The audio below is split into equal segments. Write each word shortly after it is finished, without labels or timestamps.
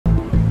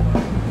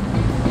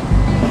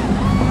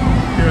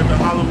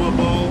Hollywood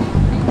Bowl,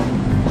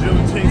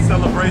 Juneteenth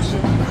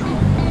Celebration.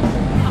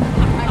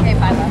 Okay,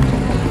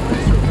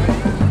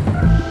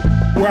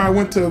 $5. Where I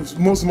went to,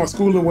 most of my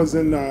schooling was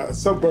in a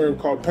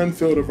suburb called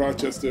Penfield of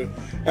Rochester,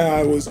 and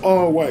I was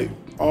all white.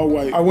 All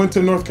white. I went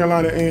to North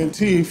Carolina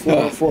A&T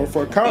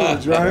for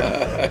college,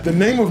 right? The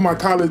name of my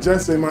college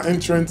essay, my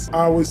entrance,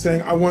 I was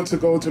saying I want to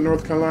go to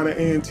North Carolina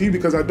A&T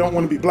because I don't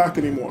want to be black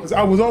anymore.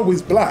 I was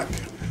always black.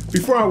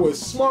 Before I was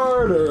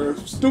smart or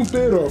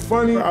stupid or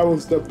funny, I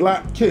was the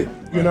black kid,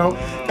 you know?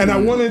 And I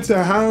wanted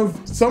to have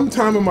some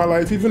time in my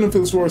life, even if it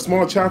was for a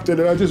small chapter,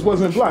 that I just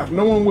wasn't black.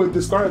 No one would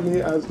describe me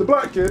as the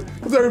black kid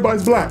because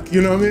everybody's black,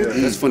 you know what I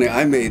mean? That's funny,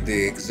 I made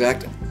the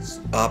exact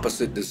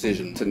opposite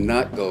decision to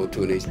not go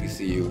to an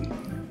HBCU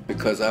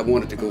because I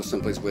wanted to go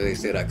someplace where they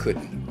said I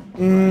couldn't.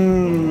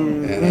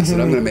 And I said,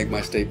 I'm gonna make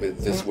my statement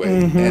this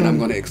way, and I'm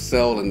gonna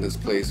excel in this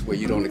place where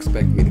you don't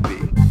expect me to be.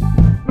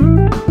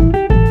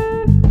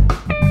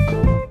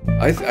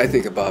 I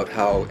think about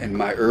how in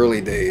my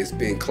early days,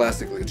 being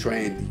classically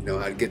trained, you know,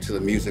 I'd get to the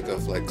music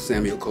of like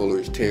Samuel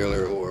Coleridge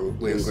Taylor or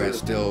William Grant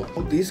Still.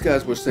 These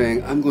guys were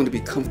saying, I'm going to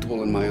be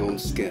comfortable in my own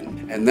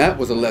skin. And that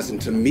was a lesson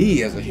to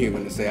me as a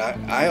human to say,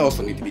 I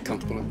also need to be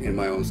comfortable in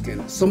my own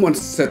skin. Someone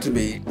said to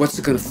me, what's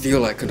it gonna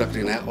feel like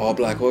conducting an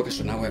all-black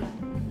orchestra? And I went,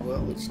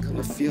 well, it's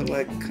gonna feel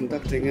like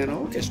conducting an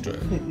orchestra.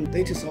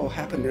 They just all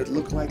happen to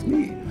look like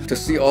me. To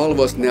see all of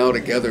us now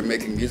together,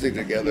 making music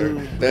together,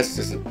 that's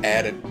just an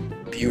added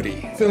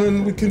beauty.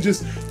 Feeling we can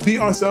just be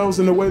ourselves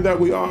in the way that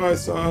we are.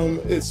 It's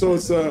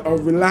a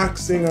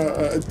relaxing,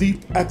 a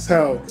deep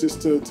exhale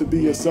just to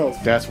be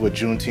yourself. That's what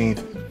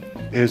Juneteenth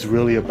is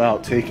really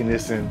about, taking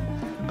this and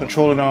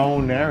controlling our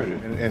own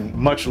narrative. And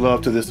much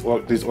love to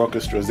these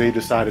orchestras. They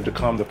decided to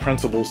become the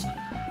principals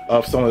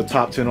of some of the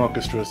top 10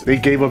 orchestras. They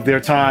gave up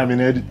their time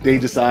and they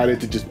decided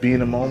to just be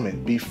in the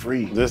moment, be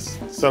free. This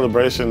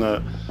celebration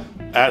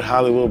at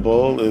Hollywood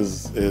Bowl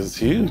is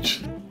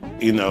huge.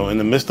 You know, in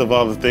the midst of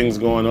all the things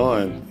going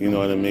on, you know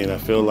what I mean? I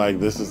feel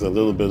like this is a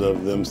little bit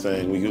of them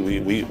saying, we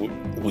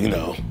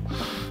know.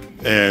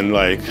 And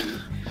like,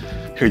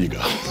 here you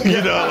go.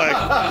 You know,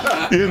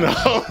 like, you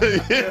know.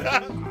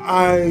 Yeah.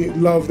 I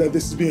love that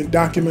this is being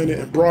documented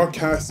and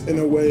broadcast in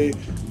a way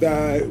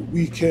that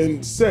we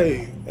can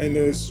say, and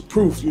there's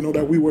proof, you know,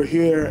 that we were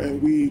here and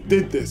we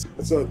did this.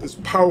 It's this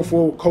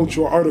powerful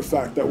cultural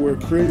artifact that we're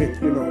creating,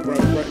 you know,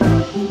 right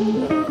now.